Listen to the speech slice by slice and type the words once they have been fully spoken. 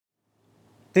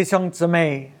弟兄姊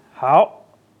妹好，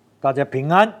大家平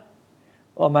安。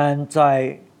我们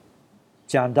在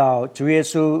讲到主耶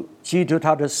稣基督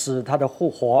他的死，他的复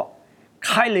活，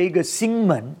开了一个新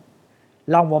门，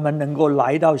让我们能够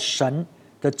来到神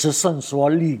的至圣所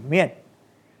里面，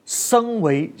身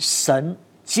为神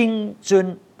君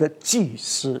尊的祭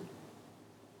司。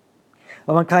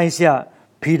我们看一下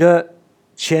彼得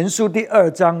前书第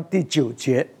2章第9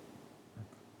节，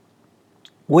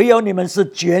唯有你们是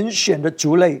拣选的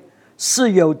族类，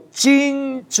是有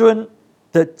君尊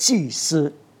的祭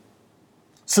司，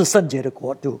是圣洁的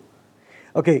国度。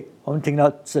 OK， 我们听到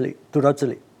这里，读到这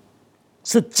里，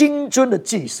是君尊的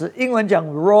祭司，英文讲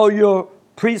royal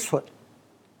priesthood，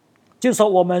 就是说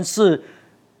我们是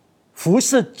服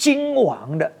侍君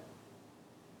王的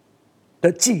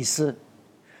祭司。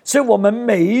所以我们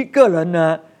每一个人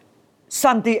呢，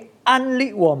上帝安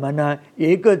立我们呢，有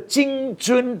一个君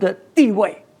尊的地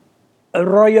位 ，a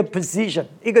royal position，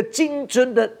 一个君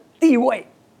尊的地位，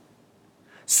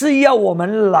是要我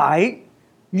们来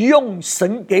用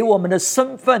神给我们的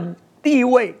身份地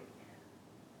位，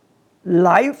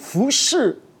来服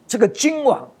侍这个君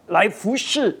王，来服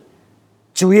侍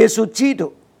主耶稣基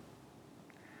督。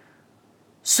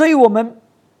所以我们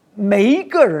每一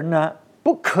个人呢，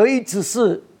不可以只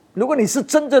是，如果你是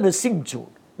真正的信主，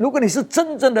如果你是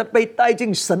真正的被带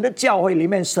进神的教会里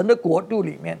面，神的国度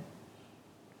里面，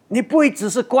你不会只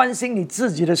是关心你自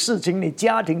己的事情，你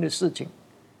家庭的事情，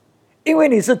因为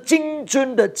你是君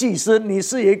尊的祭司，你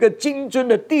是有一个君尊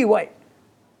的地位。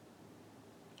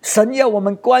神要我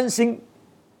们关心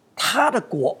他的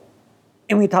国，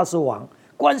因为他是王，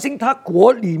关心他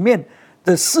国里面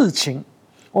的事情，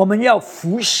我们要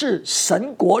服侍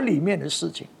神国里面的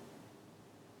事情。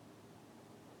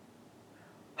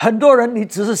很多人你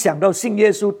只是想到信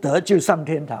耶稣得救上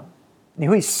天堂，你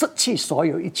会失去所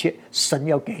有一切神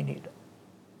要给你的，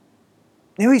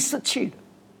你会失去的。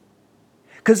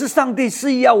可是上帝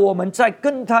是要我们在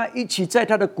跟他一起，在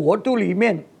他的国度里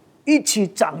面一起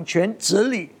掌权治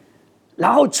理，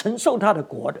然后承受他的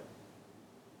国的。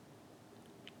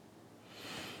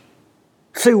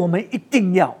所以我们一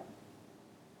定要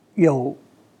有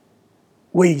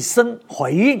委身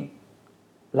回应，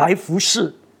来服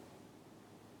侍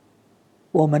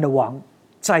我们的王，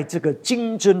在这个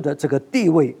君尊的这个地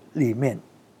位里面。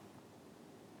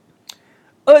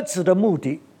儿子的目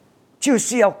的就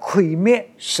是要毁灭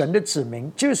神的子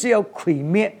民，就是要毁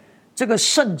灭这个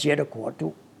圣洁的国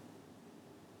度。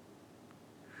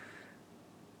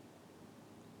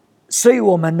所以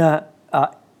我们呢，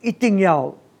一定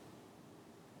要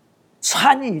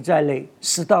参与在内，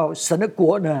使到神的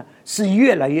国呢是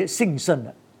越来越兴盛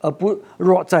的，而不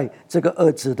落在这个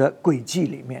儿子的轨迹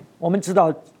里面。我们知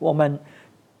道，我们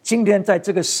今天在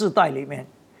这个世代里面，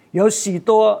有许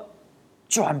多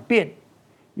转变，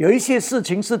有一些事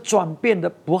情是转变的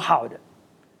不好的，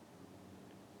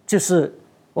就是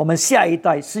我们下一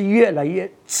代是越来越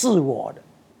自我的，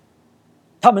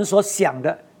他们所想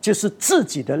的就是自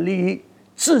己的利益、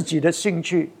自己的兴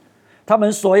趣，他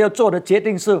们所要做的决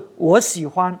定是我喜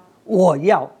欢、我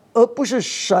要，而不是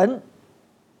神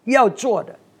要做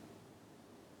的。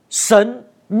神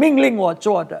命令我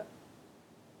做的，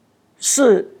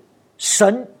是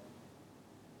神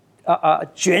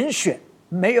拣选，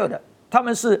没有的。他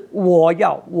们是我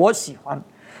要，我喜欢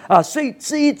所以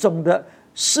这一种的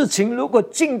事情，如果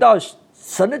进到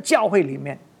神的教会里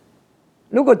面，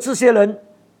如果这些人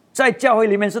在教会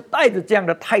里面是带着这样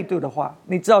的态度的话，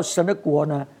你知道神的国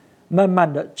呢，慢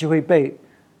慢的就会被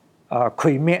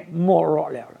毁灭没落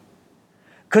了。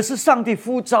可是上帝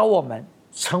呼召我们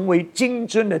成为君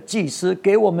尊的祭司，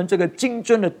给我们这个君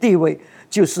尊的地位，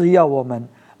就是要我们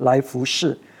来服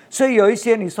侍。所以有一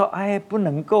些你说，哎，不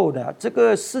能够的，这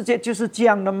个世界就是这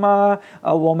样的吗？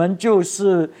我们就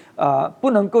是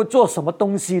不能够做什么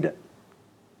东西的。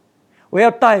我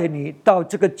要带你到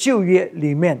这个旧约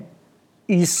里面，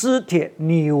以斯帖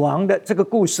女王的这个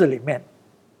故事里面，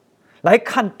来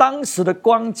看当时的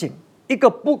光景，一个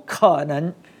不可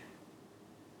能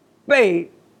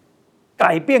被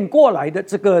改变过来的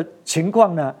这个情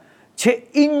况呢，却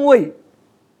因为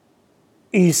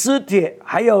以斯帖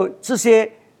还有这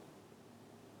些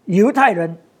犹太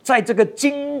人在这个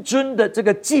君尊的这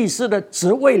个祭司的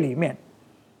职位里面，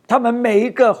他们每一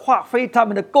个发挥他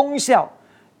们的功效，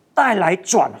带来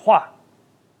转化，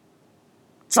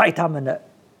在他们的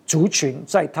族群，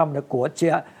在他们的国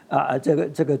家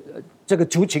这个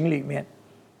族群里面。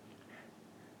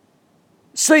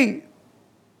所以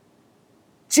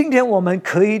今天我们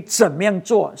可以怎么样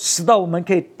做，使到我们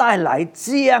可以带来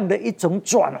这样的一种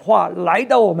转化，来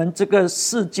到我们这个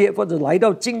世界，或者来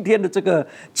到今天的这个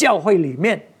教会里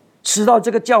面，使到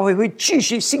这个教会会继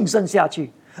续兴盛下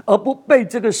去，而不被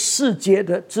这个世界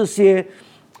的这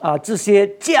些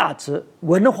价值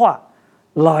文化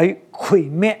来毁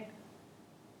灭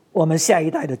我们下一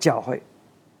代的教会。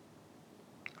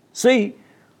所以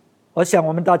我想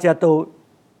我们大家都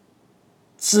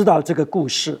知道这个故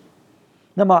事。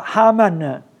那么哈曼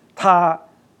呢，他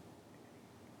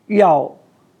要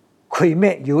毁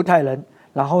灭犹太人，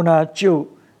然后呢就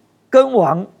跟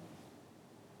王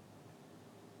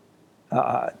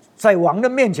在王的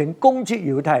面前攻击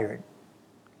犹太人，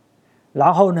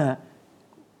然后呢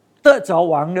得着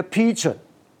王的批准，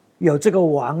有这个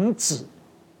王旨，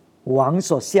王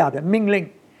所下的命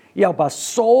令，要把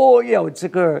所有这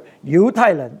个犹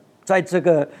太人在这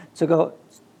个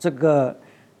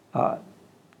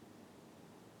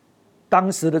当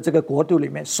时的这个国度里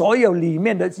面，所有里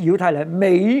面的犹太人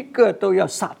每一个都要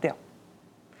杀掉。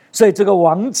所以这个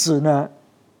王旨呢，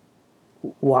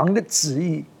王的旨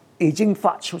意已经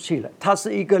发出去了，它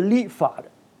是一个立法的，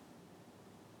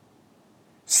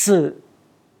是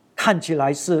看起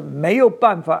来是没有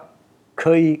办法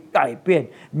可以改变，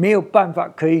没有办法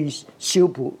可以修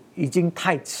补，已经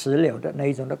太迟了的那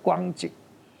一种的光景。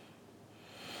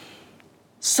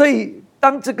所以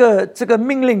当这个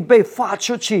命令被发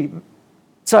出去，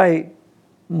在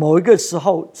某一个时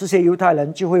候，这些犹太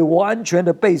人就会完全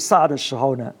的被杀的时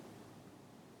候呢，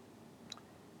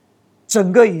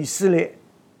整个以色列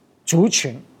族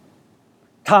群，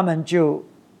他们就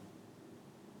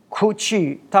哭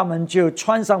泣，他们就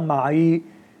穿上麻衣，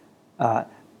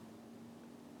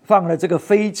放了这个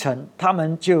灰尘，他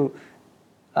们就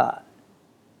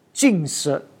禁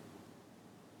食、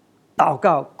祷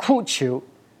告、哭求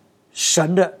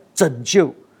神的拯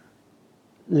救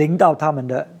临到他们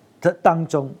的当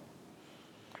中。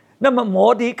那么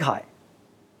摩底凯，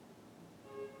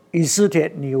以斯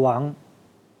帖女王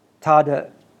她的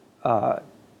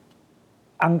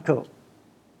uncle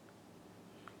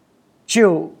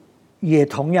就也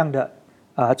同样的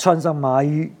穿上麻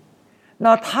衣，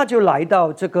那他就来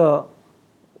到这个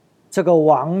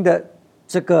王的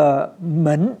这个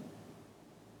门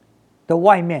的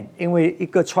外面，因为一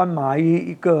个穿麻衣，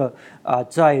一个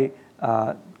在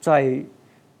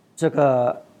这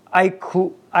个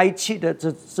哀泣的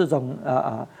这种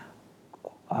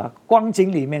光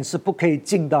景里面是不可以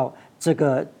进到这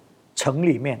个城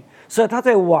里面，所以他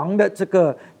在王的这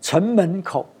个城门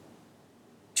口，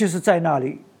就是在那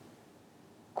里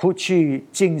哭泣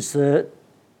禁食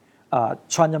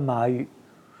穿着麻衣。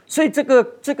所以这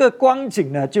个光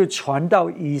景呢，就传到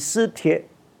以斯帖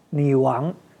女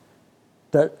王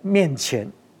的面前。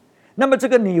那么这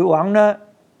个女王呢，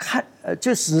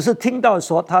就只是听到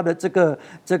说她的这个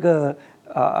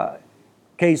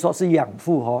可以说是养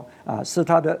父是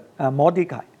她的摩底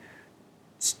凯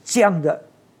这样的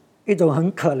一种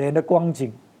很可怜的光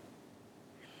景。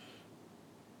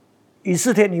以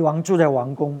斯帖女王住在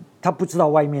王宫，她不知道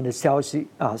外面的消息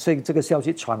所以这个消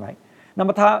息传来，那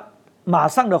么她马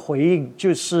上的回应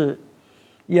就是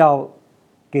要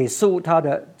给素她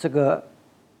的这个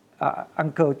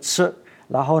uncle吃，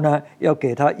然后呢要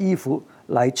给他衣服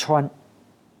来穿。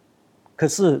可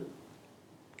是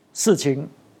事情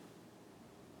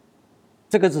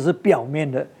这个只是表面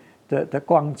的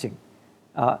光景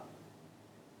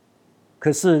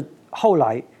可是后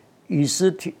来以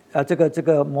斯帖这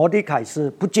个摩底凯是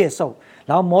不接受，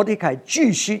然后摩底凯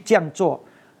继续这样做，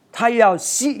他要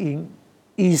吸引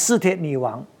以斯帖女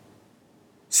王，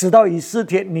使到以斯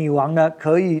帖女王呢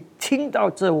可以听到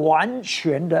这完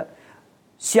全的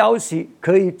消息，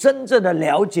可以真正的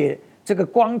了解这个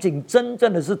光景真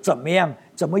正的是怎么样，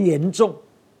怎么严重。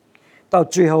到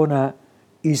最后呢，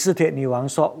以斯帖女王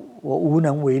说：“我无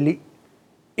能为力，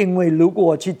因为如果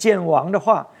我去见王的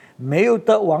话，没有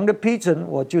得王的批准，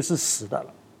我就是死的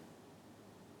了。”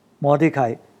摩底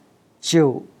凯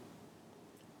就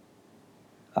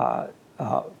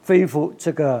恢复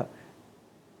这个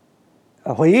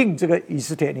回应这个以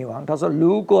斯帖女王，他说：“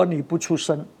如果你不出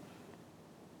声，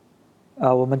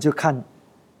我们就看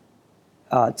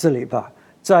这里吧，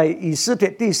在以斯帖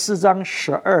第4章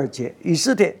12节，以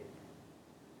斯帖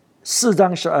4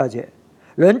章12节，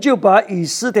人就把以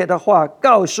斯帖的话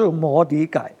告诉摩底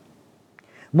改，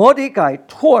摩底改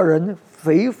托人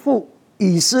回复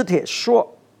以斯帖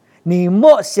说：你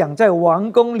莫想在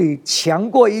王宫里强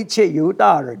过一切犹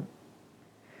大人，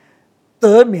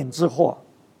得免之祸。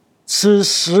此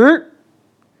时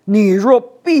你若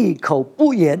闭口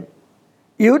不言，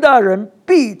犹大人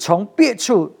必从别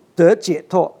处得解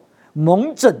脱，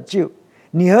蒙拯救，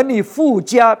你和你父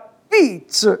家必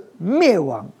至灭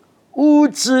亡。乌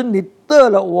知你得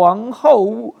了王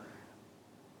后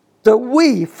的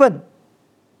位分，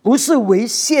不是为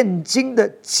现今的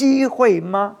机会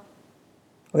吗？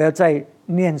我要再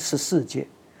念14节。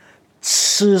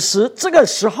此时，这个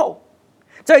时候，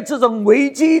在这种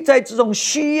危机，在这种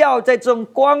需要，在这种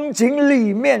光景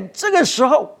里面，这个时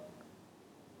候，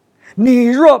你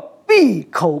若闭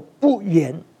口不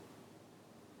言，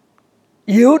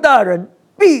犹大人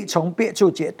必从别处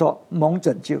解脱，蒙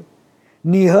拯救，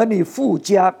你和你父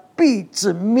家必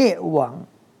至灭亡。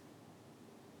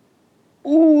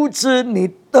吾知你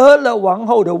得了王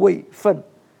后的位分，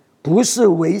不是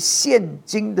为现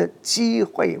今的机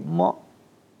会么？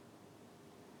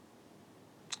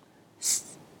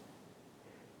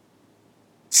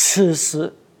此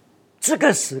时，这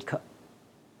个时刻，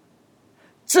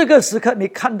你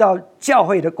看到教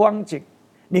会的光景，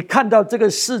你看到这个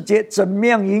世界怎么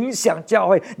样影响教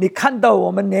会，你看到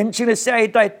我们年轻的下一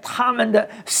代他们的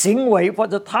行为或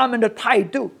者他们的态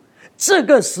度，这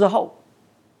个时候，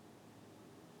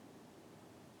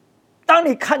当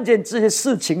你看见这些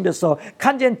事情的时候，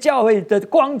看见教会的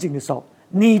光景的时候，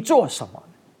你做什么？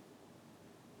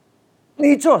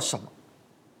你做什么？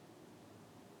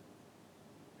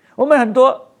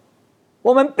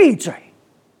我们闭嘴，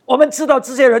我们知道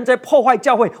这些人在破坏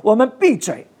教会，我们闭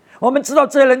嘴；我们知道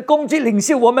这些人攻击领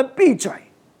袖，我们闭嘴。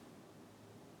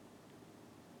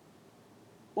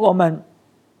我们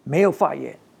没有发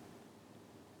言，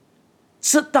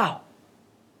知道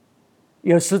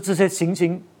有时这些情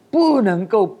形不能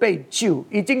够被救，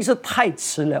已经是太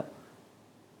迟了，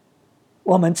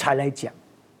我们才来讲。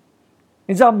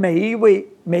你知道每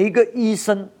一个医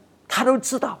生他都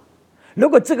知道，如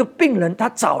果这个病人他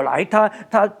早来，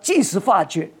他即时发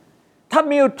觉，他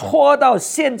没有拖到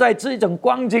现在这种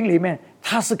光景里面，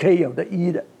他是可以有的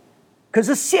医的。可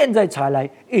是现在才来，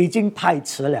已经太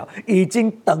迟了，已经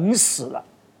等死了。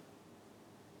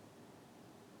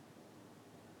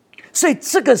所以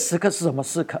这个时刻是什么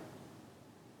时刻？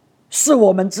是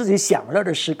我们自己享乐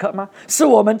的时刻吗？是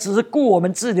我们只是顾我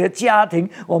们自己的家庭，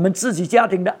我们自己家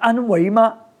庭的安危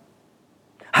吗？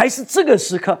还是这个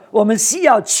时刻我们需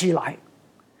要起来，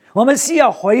我们需要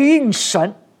回应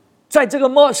神，在这个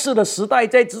末世的时代，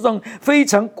在这种非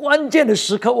常关键的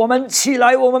时刻，我们起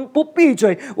来，我们不闭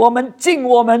嘴，我们尽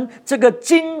我们这个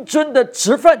金尊的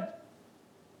职分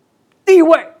地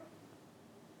位，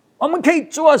我们可以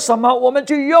做什么，我们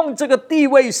就用这个地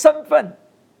位身份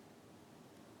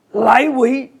来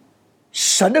为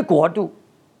神的国度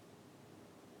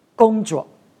工作，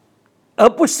而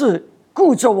不是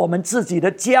顾着我们自己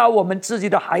的家，我们自己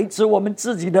的孩子，我们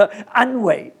自己的安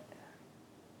危，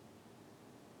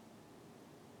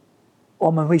我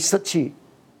们会失去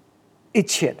一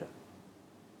切的。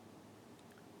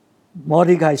摩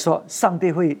利凯说，上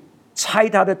帝会差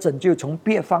他的拯救从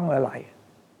别方而来，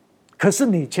可是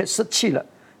你却失去了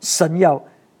神要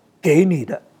给你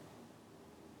的，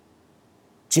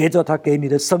接着他给你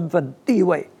的身份地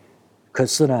位，可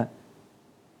是呢，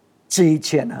这一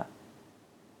切呢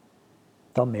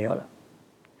都没有了。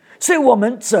所以我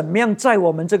们怎么样在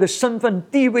我们这个身份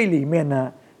地位里面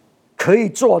呢，可以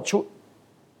做出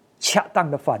恰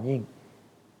当的反应，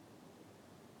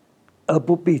而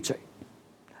不闭嘴。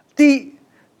第一，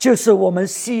就是我们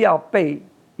需要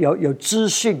有资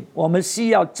讯，我们需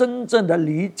要真正的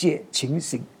理解情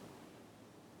形。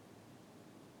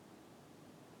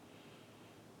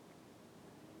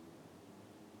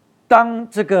当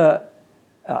这个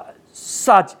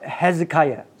撒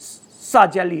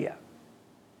迦利亚，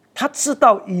他知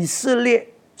道以色列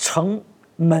城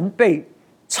门被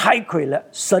拆毁了，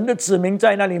神的子民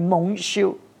在那里蒙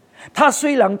羞。他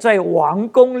虽然在王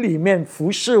宫里面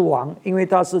服侍王，因为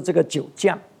他是这个酒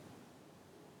匠，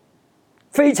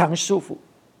非常舒服。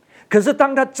可是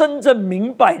当他真正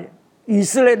明白以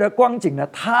色列的光景呢，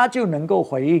他就能够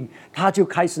回应，他就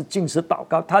开始禁食祷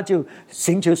告，他就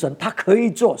寻求神，他可以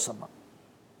做什么？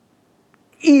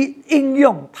应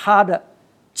用他的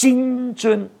金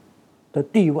尊的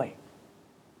地位，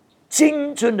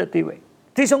金尊的地位。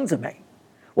弟兄姊妹，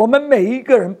我们每一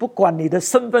个人，不管你的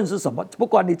身份是什么，不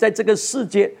管你在这个世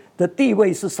界的地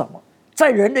位是什么，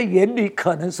在人的眼里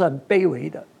可能是很卑微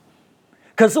的，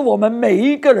可是我们每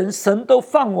一个人，神都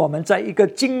放我们在一个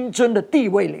金尊的地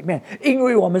位里面，因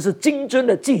为我们是金尊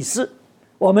的祭司，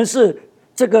我们是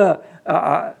这个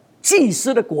祭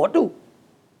司的国度，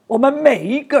我们每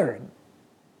一个人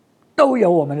都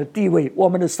有我们的地位，我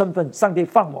们的身份，上帝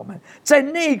放我们在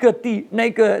那个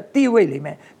地位里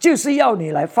面，就是要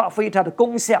你来发挥它的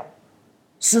功效，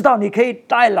使到你可以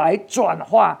带来转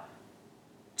化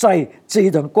在这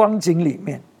一种光景里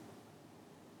面。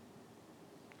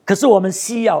可是我们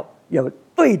需要有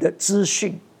对的资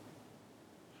讯，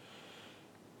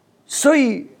所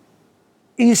以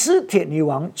以斯帖女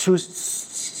王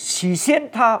起先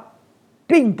她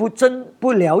并不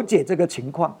了解这个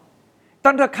情况，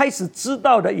当他开始知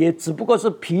道的也只不过是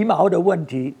皮毛的问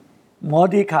题，摩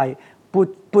迪凯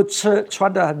不吃，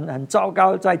穿得很糟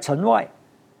糕，在城外，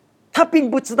他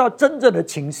并不知道真正的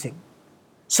情形，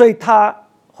所以他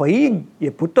回应也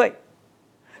不对。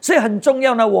所以很重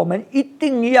要呢，我们一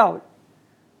定要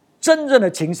真正的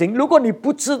情形，如果你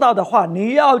不知道的话，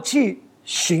你要去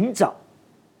寻找，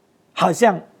好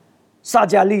像撒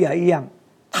迦利亚一样，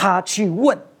他去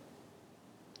问，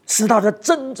使到他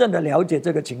真正的了解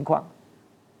这个情况。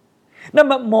那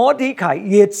么摩迪凯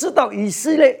也知道以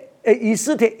斯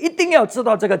帖一定要知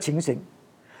道这个情形，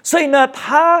所以呢，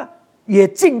他也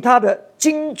尽他的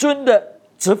金尊的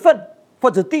职分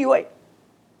或者地位，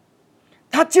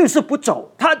他就是不走，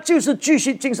他就是继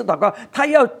续禁食祷告，他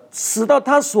要使到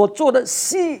他所做的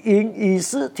吸引以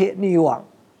斯帖女王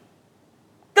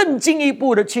更进一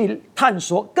步的去探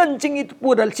索，更进一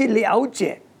步的去了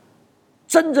解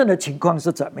真正的情况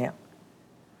是怎么样。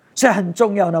所以很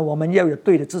重要呢，我们要有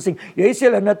对的自信。有一些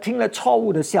人呢，听了错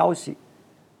误的消息，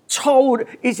错误的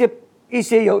一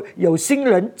些有心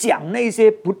人讲那些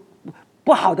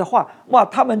不好的话，哇，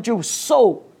他们就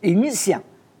受影响，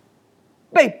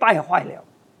被败坏了。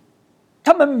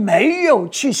他们没有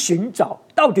去寻找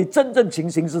到底真正情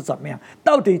形是怎么样，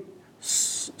到底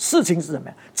事情是怎么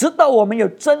样。直到我们有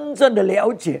真正的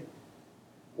了解，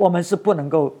我们是不能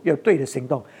够有对的行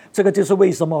动。这个就是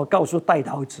为什么我告诉代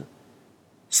祷者，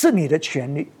是你的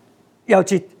权利，要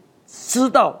去知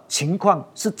道情况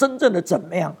是真正的怎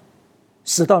么样，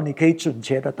使到你可以准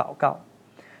确的祷告。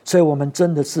所以我们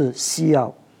真的是需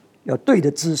要有对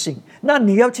的自信。那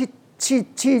你要去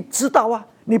知道啊，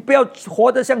你不要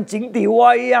活得像井底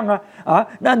蛙一样啊！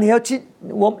那你要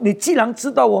你既然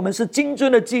知道我们是金尊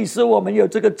的祭司，我们有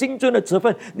这个金尊的职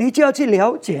分，你就要去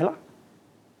了解了，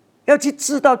要去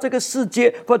知道这个世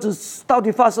界或者到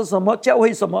底发生什么，教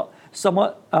会什么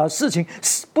事情，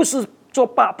不是做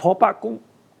八婆八公，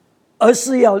而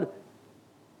是要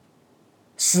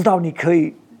使到你可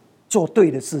以做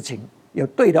对的事情，有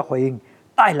对的回应，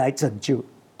带来拯救，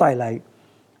带来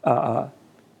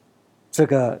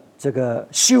这个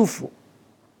修复。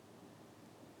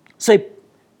所以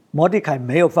摩迪凯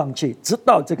没有放弃，直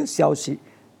到这个消息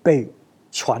被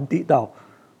传递到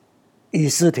以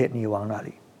斯帖女王那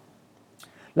里。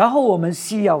然后我们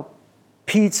需要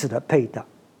彼此的配搭，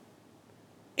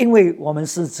因为我们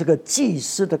是这个祭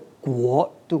司的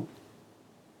国度，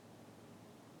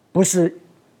不是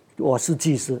我是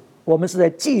祭司，我们是在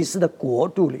祭司的国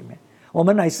度里面，我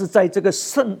们乃是在这个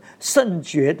圣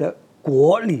洁的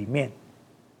国里面，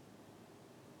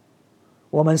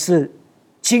我们是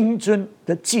金尊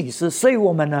的祭司，所以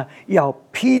我们呢要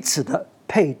彼此的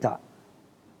配搭。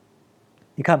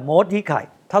你看摩迪凯，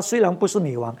他虽然不是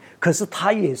女王，可是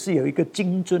他也是有一个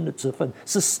金尊的职分，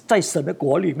是在神的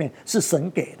国里面，是神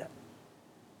给的。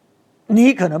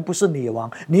你可能不是女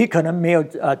王，你可能没有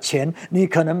钱，你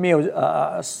可能没有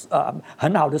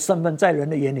很好的身份在人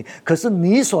的眼里，可是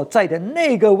你所在的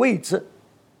那个位置，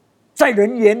在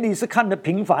人眼里是看得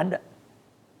平凡的，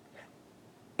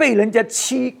被人家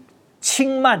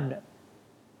轻慢的。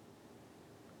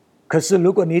可是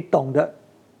如果你懂得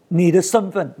你的身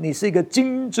份，你是一个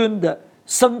金尊的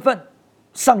身份，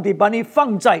上帝把你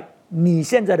放在你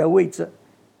现在的位置，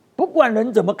不管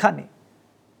人怎么看你，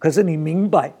可是你明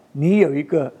白你有一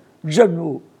个任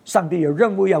务，上帝有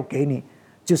任务要给你，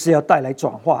就是要带来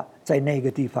转化在那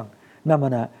个地方。那么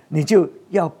呢，你就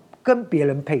要跟别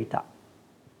人配搭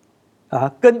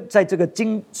跟在这个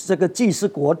祭司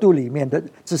国度里面的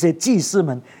这些祭司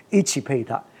们一起配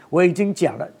搭。我已经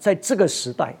讲了，在这个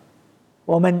时代，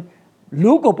我们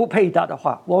如果不配搭的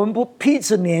话，我们不彼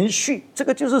此连续，这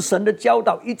个就是神的教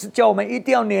导，一直教我们一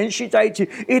定要连续在一起，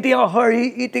一定要合一，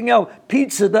一定要彼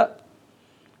此的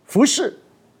服侍。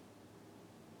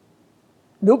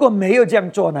如果没有这样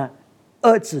做呢，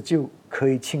儿子就可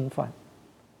以侵犯，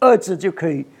儿子就可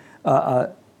以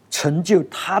成就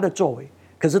他的作为。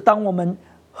可是当我们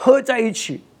合在一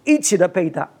起，一起的配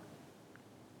搭，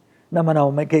那么呢，我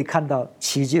们可以看到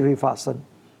奇迹会发生。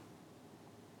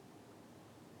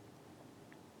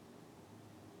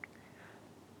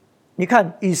你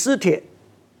看以斯帖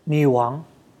女王，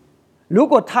如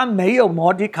果她没有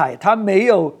摩迪凯，她没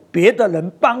有别的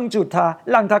人帮助她，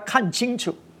让她看清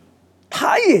楚，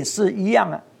她也是一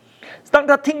样啊。当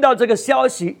她听到这个消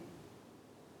息，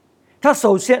她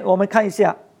首先我们看一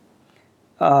下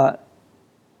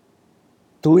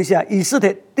读一下以斯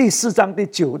帖第4章第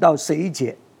9到11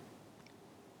节。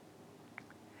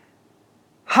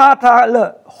哈他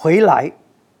勒回来，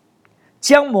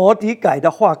将摩迪改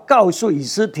的话告诉以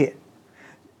斯帖，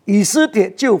以斯帖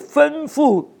就吩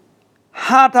咐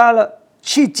哈他勒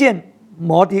去见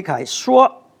摩迪凯，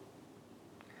说：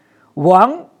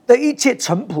王的一切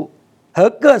臣仆和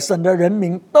各省的人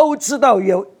民都知道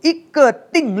有一个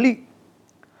定律：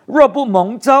若不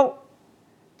蒙召，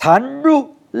谈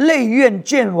入内院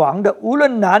见王的，无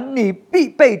论男女，必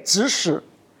被指使，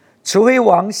除非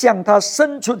王向他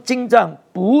伸出金杖，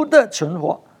不得存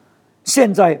活。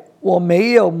现在我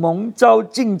没有蒙召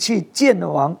进去见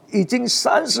王，已经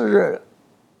30日了。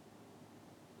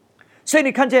所以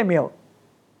你看见没有？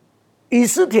以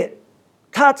斯帖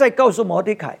他在告诉摩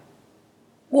底凯，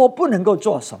我不能够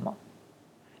做什么。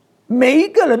每一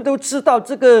个人都知道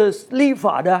这个律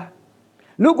法的，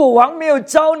如果王没有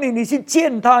召你，你去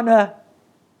见他呢，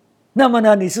那么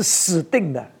呢，你是死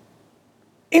定的，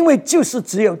因为就是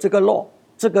只有这个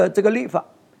这个律法，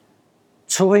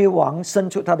除非王伸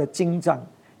出他的金杖，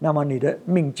那么你的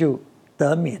命就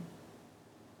得免。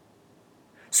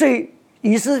所以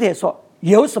以斯帖说，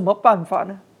有什么办法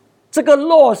呢？这个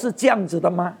law是这样子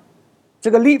的吗？这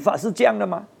个律法是这样的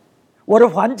吗？我的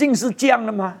环境是这样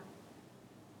的吗？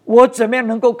我怎么样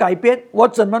能够改变？我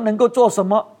怎么能够做什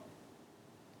么？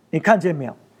你看见没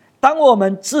有？当我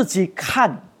们自己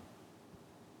看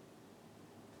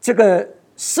这个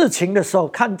事情的时候，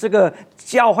看这个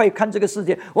教会，看这个世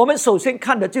界，我们首先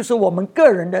看的就是我们个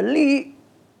人的利益，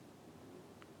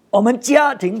我们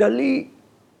家庭的利益。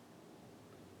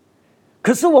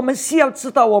可是我们需要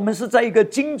知道，我们是在一个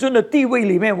君尊的地位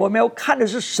里面，我们要看的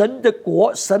是神的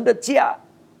国，神的家。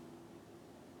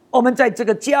我们在这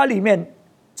个家里面，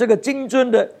这个君尊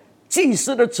的祭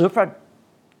司的职分，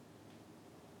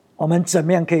我们怎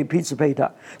么样可以彼此配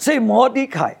搭？所以摩底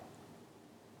凯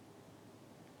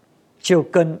就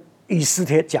跟以斯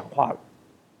帖讲话了。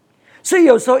所以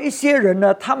有时候一些人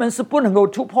呢，他们是不能够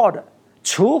突破的，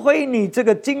除非你这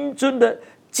个君尊的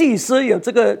祭司有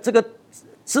这个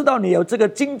知道你有这个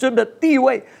君尊的地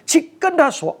位，去跟他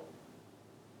说，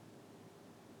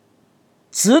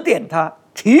指点他，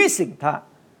提醒他，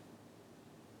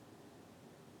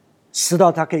直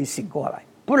到他可以醒过来。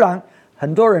不然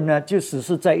很多人呢，就只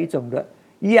是在一种的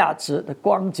压制的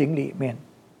光景里面，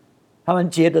他们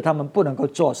觉得他们不能够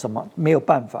做什么，没有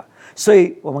办法。所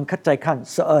以我们再看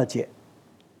12节，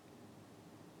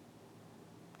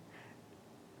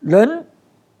人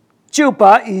就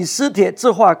把以斯帖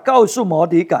这话告诉摩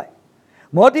底改，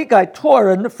摩底改托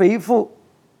人回复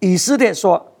以斯帖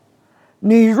说：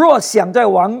你若想在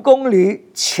王宫里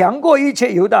强过一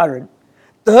切犹大人，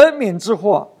得免之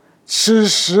祸，此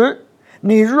时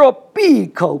你若闭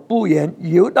口不言，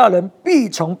犹大人必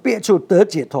从别处得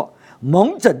解脱，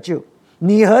蒙拯救，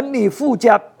你和你父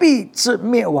家必至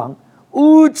灭亡。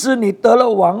乌知你得了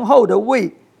王后的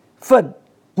位分，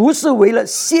不是为了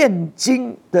现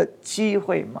今的机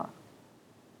会吗？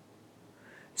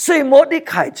所以摩底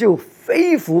凯就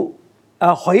回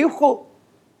复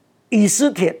以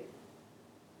斯帖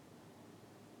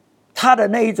他的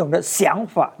那一种的想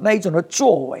法，那一种的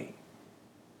作为。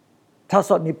他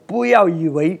说，你不要以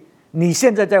为你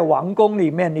现在在王宫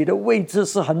里面，你的位置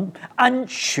是很安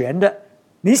全的，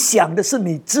你想的是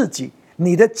你自己，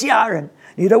你的家人，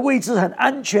你的位置很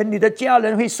安全，你的家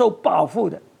人会受保护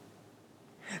的。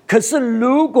可是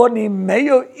如果你没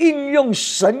有应用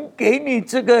神给你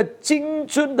这个君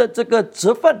尊的这个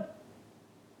职分，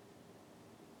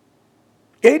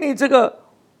给你这个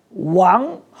王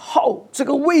后这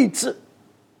个位置，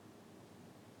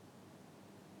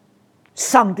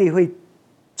上帝会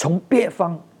从别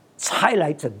方差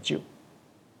来拯救，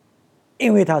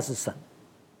因为他是神，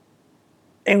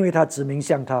因为他指明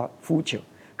向他呼求。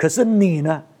可是你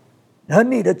呢，和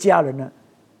你的家人呢，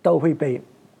都会被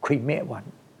毁灭完。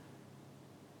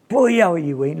不要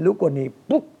以为如果你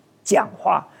不讲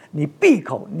话，你闭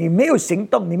口，你没有行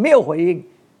动，你没有回应，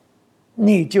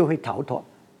你就会逃脱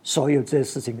所有这些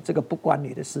事情。这个不关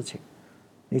你的事情，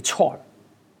你错了，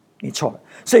你错了。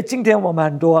所以今天我们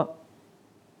很多，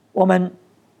我们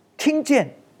听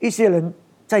见一些人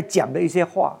在讲的一些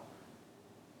话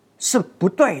是不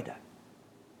对的，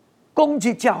攻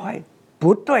击教会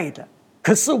不对的，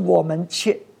可是我们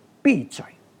却闭嘴，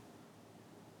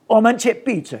我们却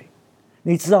闭嘴。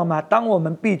你知道吗？当我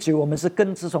们闭嘴，我们是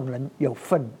跟这种人有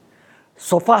份的，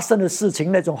所发生的事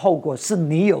情那种后果是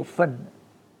你有份的。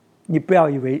你不要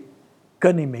以为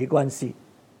跟你没关系。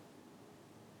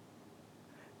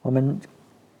我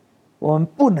们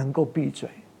不能够闭嘴，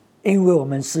因为我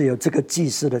们是有这个祭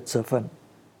司的职分，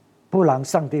不然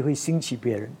上帝会兴起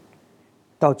别人，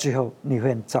到最后你会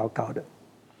很糟糕的。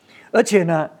而且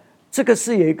呢，这个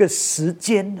是有一个时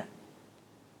间的，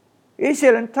有一些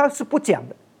人他是不讲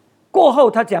的，过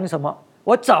后他讲什么？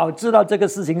我早知道这个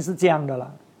事情是这样的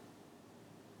了。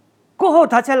过后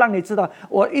他才让你知道，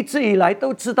我一直以来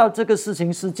都知道这个事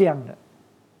情是这样的。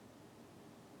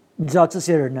你知道这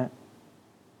些人呢，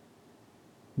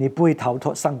你不会逃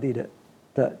脱上帝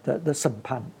的审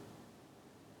判，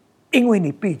因为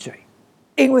你闭嘴，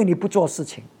因为你不做事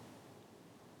情。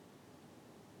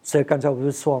所以刚才我不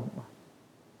是说嘛，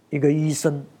一个医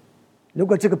生，如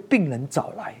果这个病人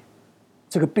早来，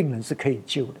这个病人是可以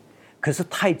救的，可是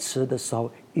太迟的时候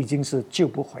已经是救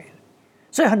不回了。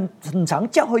所以很常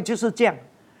教会就是这样，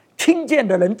听见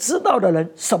的人知道的人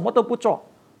什么都不做，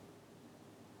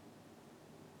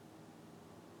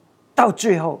到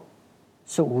最后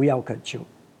是无药可救。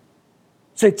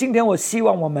所以今天我希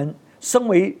望我们身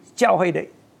为教会的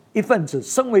一份子，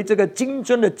身为这个金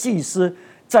尊的祭司，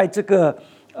在这个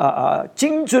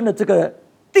金尊的这个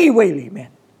地位里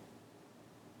面，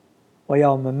我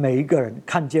要我们每一个人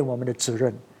看见我们的责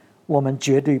任，我们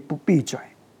绝对不闭嘴。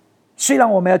虽然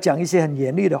我们要讲一些很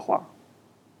严厉的话，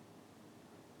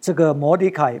这个摩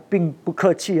底凯并不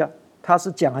客气啊，他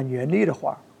是讲很严厉的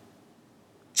话，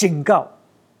警告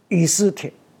以斯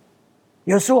帖。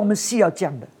有时候我们是要这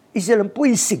样的，一些人不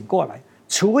会醒过来，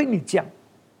除非你这样，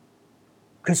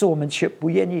可是我们却不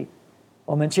愿意，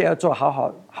我们却要做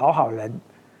好人，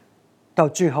到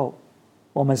最后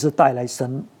我们是带来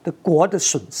神的国的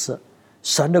损失，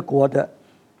神的国的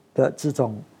这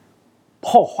种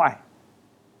破坏，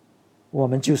我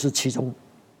们就是其中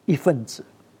一份子。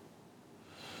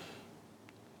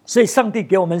所以上帝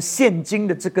给我们现今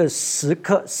的这个时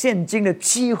刻，现今的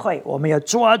机会，我们要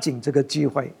抓紧这个机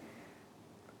会。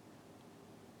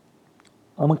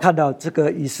我们看到这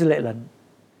个以色列人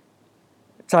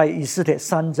在以斯帖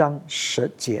3章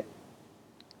10节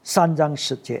，3章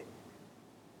10节，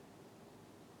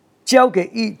交给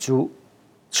异族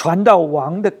传到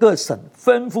王的各省，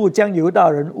吩咐将犹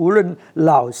大人无论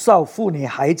老少妇女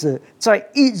孩子，在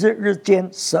1日日间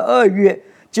12月，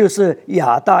就是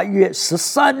亚大月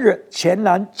13日，全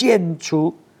然剪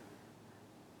除、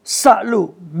杀戮、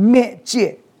灭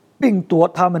绝，并夺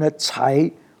他们的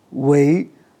财为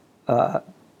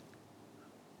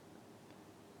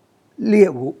猎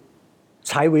物，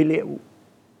财为猎物。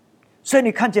所以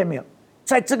你看见没有，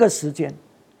在这个时间，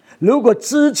如果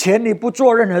之前你不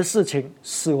做任何事情，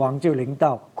死亡就临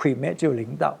到，毁灭就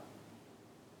临到。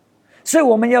所以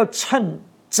我们要趁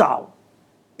早，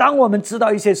当我们知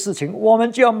道一些事情，我们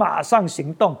就要马上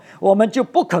行动，我们就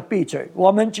不可闭嘴，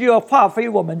我们就要发挥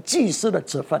我们祭司的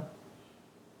职分。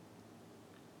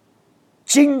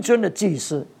金尊的祭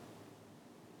司，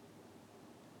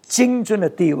金尊的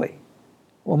地位，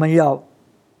我们要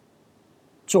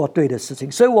做对的事情。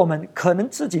所以我们可能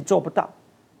自己做不到，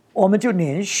我们就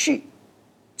连续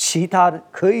其他的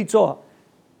可以做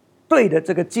对的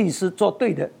这个祭司，做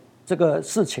对的这个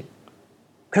事情，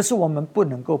可是我们不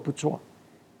能够不做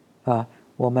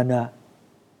我们呢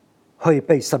会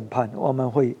被审判，我们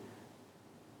会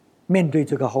面对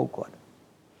这个后果的。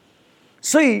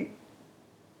所以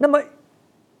那么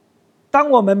当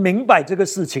我们明白这个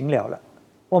事情了，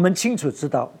我们清楚知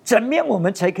道怎么样我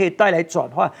们才可以带来转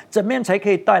化，怎么样才可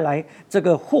以带来这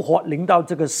个复活临到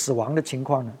这个死亡的情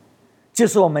况呢？就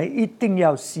是我们一定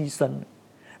要牺牲，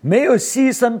没有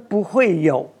牺牲不会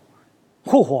有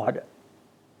复活的，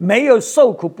没有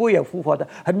受苦不会有复活的。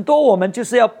很多我们就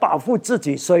是要保护自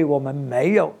己，所以我们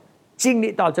没有经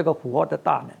历到这个复活的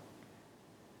大能。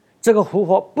这个复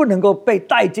活不能够被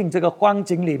带进这个光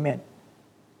景里面，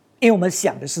因为我们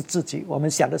想的是自己，我们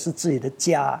想的是自己的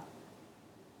家。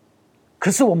可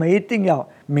是我们一定要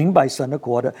明白神的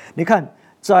国的。你看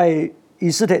在以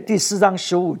斯帖第4章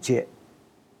15节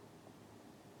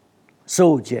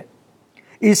，15节，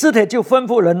以斯帖就吩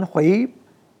咐人回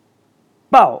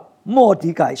报末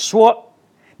底改说，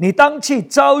你当去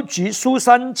召集书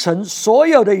珊城所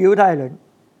有的犹太人，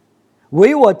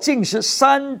为我禁食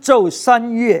3昼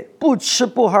3夜，不吃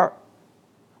不喝。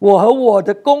我和我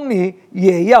的宫女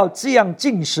也要这样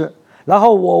禁食，然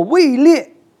后我位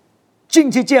列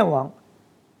进去见王，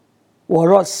我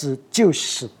若死就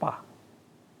死吧。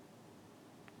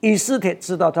以斯帖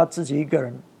知道他自己一个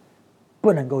人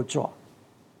不能够做，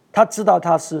他知道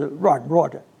他是软弱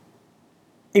的，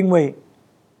因为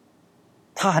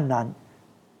他很难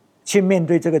去面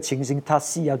对这个情形，他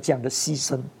需要这样的牺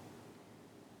牲。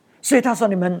所以他说，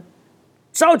你们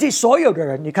召集所有的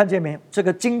人，你看见没有？这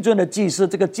个金尊的祭司，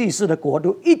这个祭司的国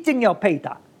度一定要配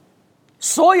搭，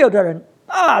所有的人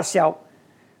大小，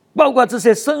包括这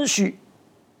些牲畜，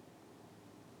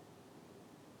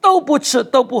都不吃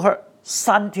都不喝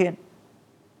3天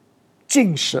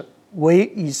禁食，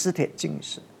为以斯帖禁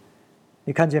食。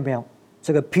你看见没有？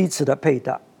这个彼此的配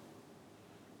搭，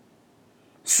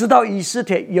使到以斯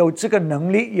帖有这个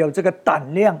能力，有这个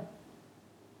胆量，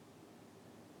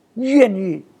愿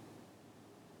意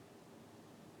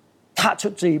踏出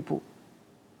这一步。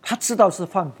他知道是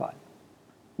犯法，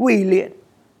位列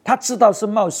他知道是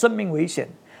冒生命危险，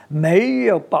没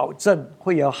有保证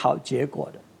会有好结果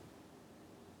的。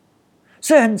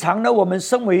所以很长的，我们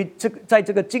身为在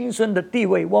这个今生的地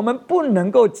位，我们不能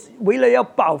够为了要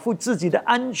保护自己的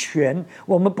安全，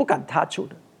我们不敢踏出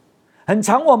的。很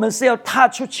长我们是要踏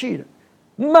出去的，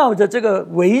冒着这个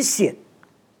危险，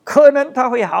可能它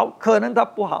会好，可能它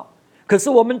不好。可是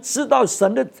我们知道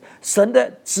神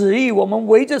的旨意，我们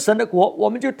围着神的国，我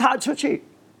们就踏出去。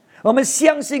我们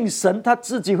相信神他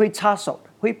自己会插手的，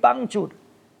会帮助的。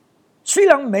虽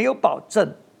然没有保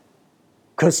证，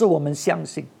可是我们相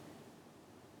信，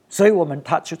所以我们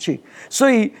踏出去。所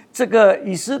以这个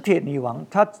以斯帖女王，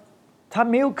她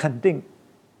没有肯定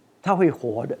她会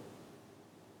活的，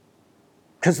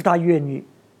可是她愿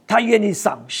意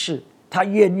赏识，她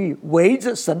愿意围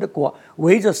着神的国，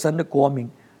围着神的国民，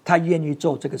她愿意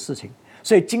做这个事情。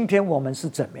所以今天我们是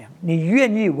怎么样？你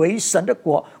愿意为神的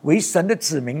国，为神的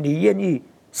子民，你愿意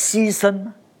牺牲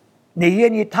吗？你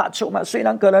愿意踏出吗？虽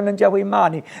然可能人家会骂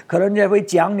你，可能人家会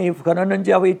讲你，可能人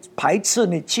家会排斥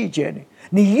你、拒绝你，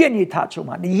你愿意踏出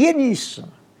吗？你愿意死吗？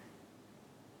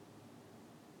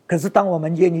可是当我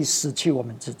们愿意失去我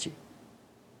们自己，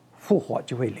复活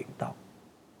就会临到。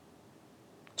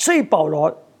所以保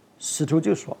罗使徒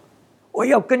就说，我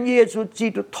要跟耶稣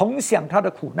基督同享他的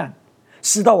苦难，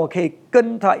使到我可以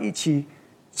跟他一起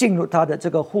进入他的这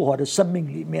个复活的生命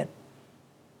里面。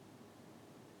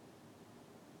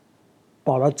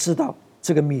保罗知道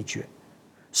这个秘诀，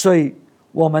所以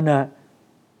我们呢，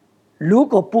如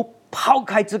果不抛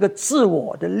开这个自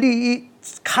我的利益，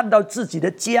看到自己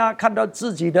的家，看到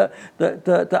自己的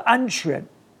安全，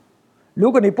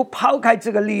如果你不抛开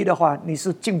这个利益的话，你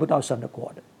是进不到神的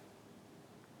国的，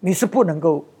你是不能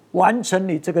够完成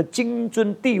你这个金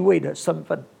尊地位的身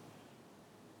份。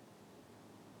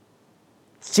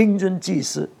金尊祭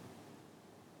司，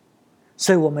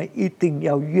所以我们一定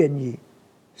要愿意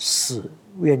死，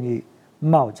愿意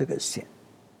冒这个险。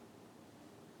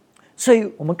所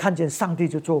以我们看见上帝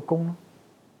就做工了。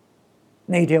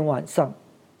那天晚上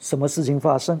什么事情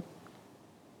发生？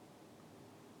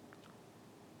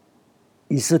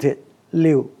以斯帖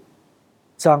6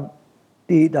章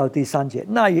1到3节，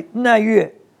那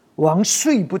月王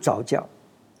睡不着觉，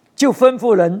就吩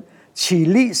咐人起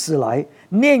历史来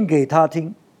念给他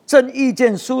听。正意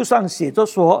见书上写着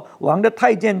说，王的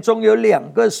太监中有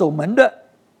2个守门的，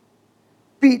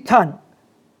必探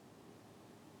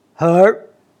和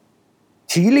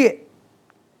提列，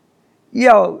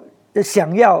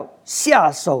想要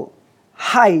下手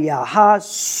害亚哈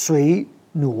随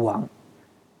鲁王。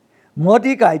摩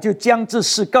底改就将这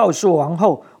事告诉王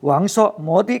后，王说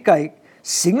摩底改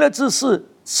行了这事，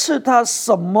赐他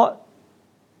什么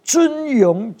尊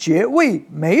荣爵位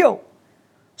没有？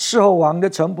事后王的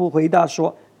臣仆回答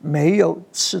说，没有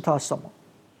赐他什么。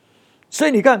所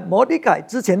以你看，摩底改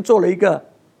之前做了一个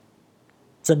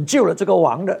拯救了这个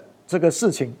王的这个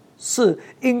事情，是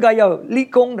应该要立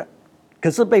功的，可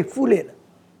是被忽略了。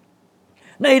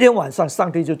那一天晚上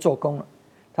上帝就做工了，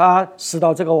他使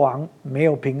到这个王没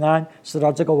有平安，使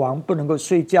到这个王不能够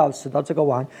睡觉，使到这个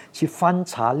王去翻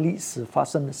查历史发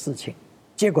生的事情，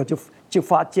结果就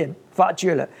发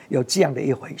觉了有这样的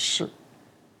一回事。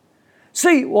所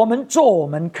以我们做我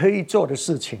们可以做的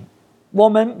事情，我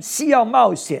们需要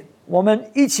冒险，我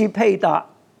们一起配搭，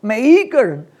每一个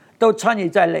人都参与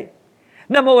在内。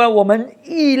那么我们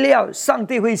意料上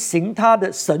帝会行他的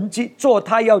神迹，做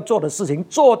他要做的事情，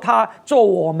做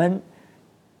我们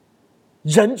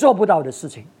人做不到的事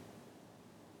情。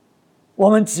我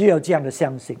们只有这样的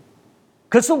相信，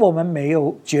可是我们没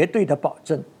有绝对的保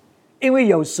证，因为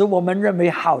有时我们认为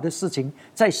好的事情，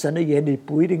在神的眼里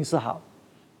不一定是好。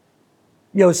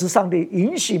有时上帝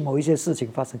允许某一些事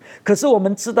情发生，可是我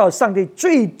们知道上帝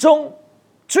最终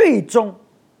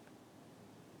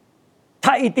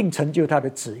他一定成就他的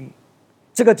旨意。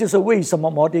这个就是为什么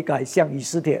摩底改向以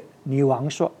斯帖女王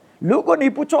说，如果你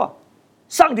不做，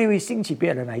上帝会兴起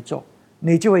别人来做，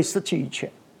你就会失去一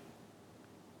切。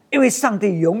因为上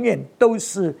帝永远都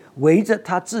是围着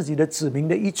他自己的子民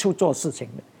的一处做事情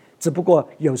的，只不过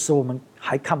有时我们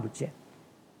还看不见。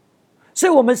所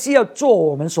以我们需要做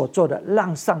我们所做的，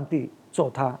让上帝做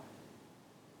他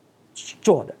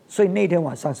做的。所以那天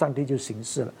晚上上帝就行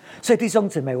事了。所以弟兄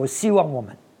姊妹，我希望我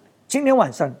们今天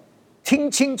晚上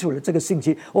听清楚了这个信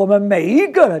息，我们每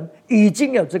一个人已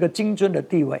经有这个金尊的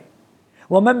地位，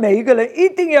我们每一个人一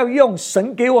定要用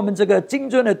神给我们这个金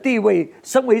尊的地位，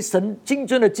身为神金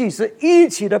尊的祭司，一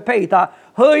起的配搭，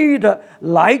合一的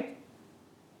来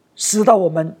使到我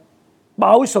们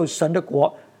保守神的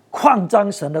国，扩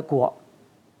张神的国，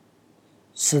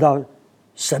使到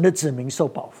神的子民受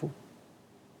保护。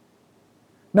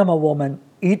那么我们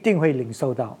一定会领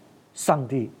受到上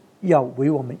帝要为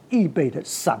我们预备的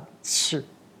赏赐。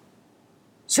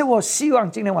所以我希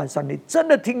望今天晚上你真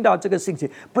的听到这个信息，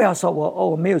不要说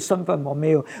我没有身份，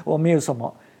我没有什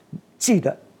么。记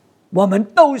得我们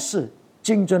都是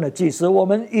君尊的祭司，我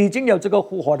们已经有这个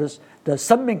复活的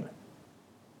生命了。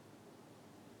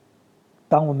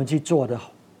当我们去做的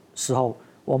时候，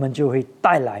我们就会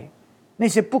带来那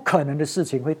些不可能的事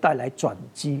情，会带来转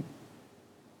机。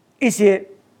一些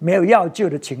没有要救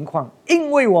的情况，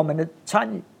因为我们的参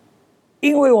与，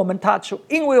因为我们踏出，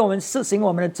因为我们实行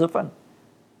我们的职分，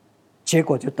结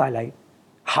果就带来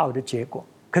好的结果。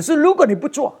可是如果你不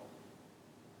做，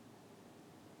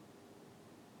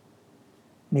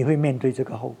你会面对这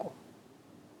个后果。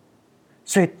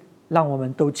所以让我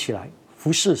们都起来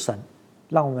服侍神，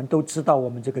让我们都知道我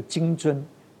们这个君尊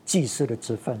祭司的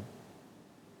职分，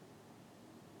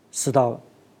使到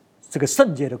这个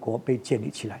圣洁的国被建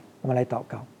立起来。我们来祷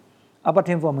告。阿爸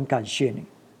天父，我们感谢你，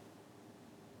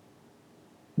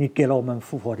你给了我们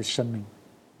复活的生命，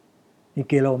你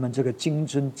给了我们这个君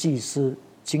尊祭司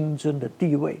君尊的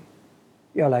地位，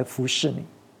要来服侍你，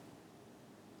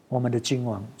我们的君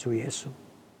王主耶稣。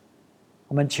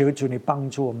我们求主你帮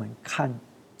助我们看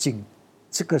尽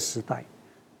这个时代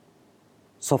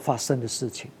所发生的事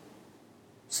情，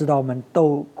使到我们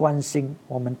都关心，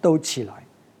我们都起来，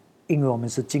因为我们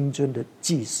是君尊的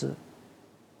祭司，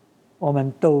我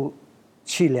们都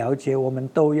去了解，我们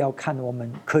都要看我们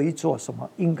可以做什么，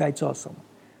应该做什么。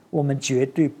我们绝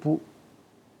对不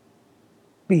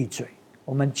闭嘴，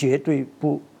我们绝对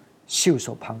不袖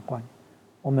手旁观，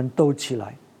我们都起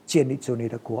来建立主你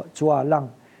的国。主啊，让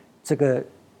这个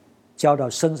教导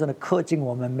深深的刻进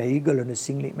我们每一个人的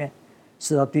心里面，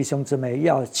使到弟兄姊妹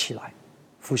要起来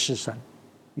服侍神，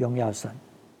荣耀神，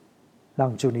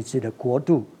让主你自己的国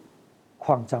度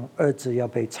扩张，儿子要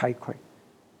被拆毁，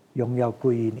荣耀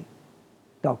归于你。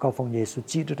祷告奉耶稣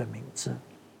基督的名字，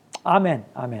阿们，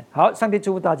阿们。好，上帝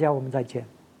祝福大家，我们再见。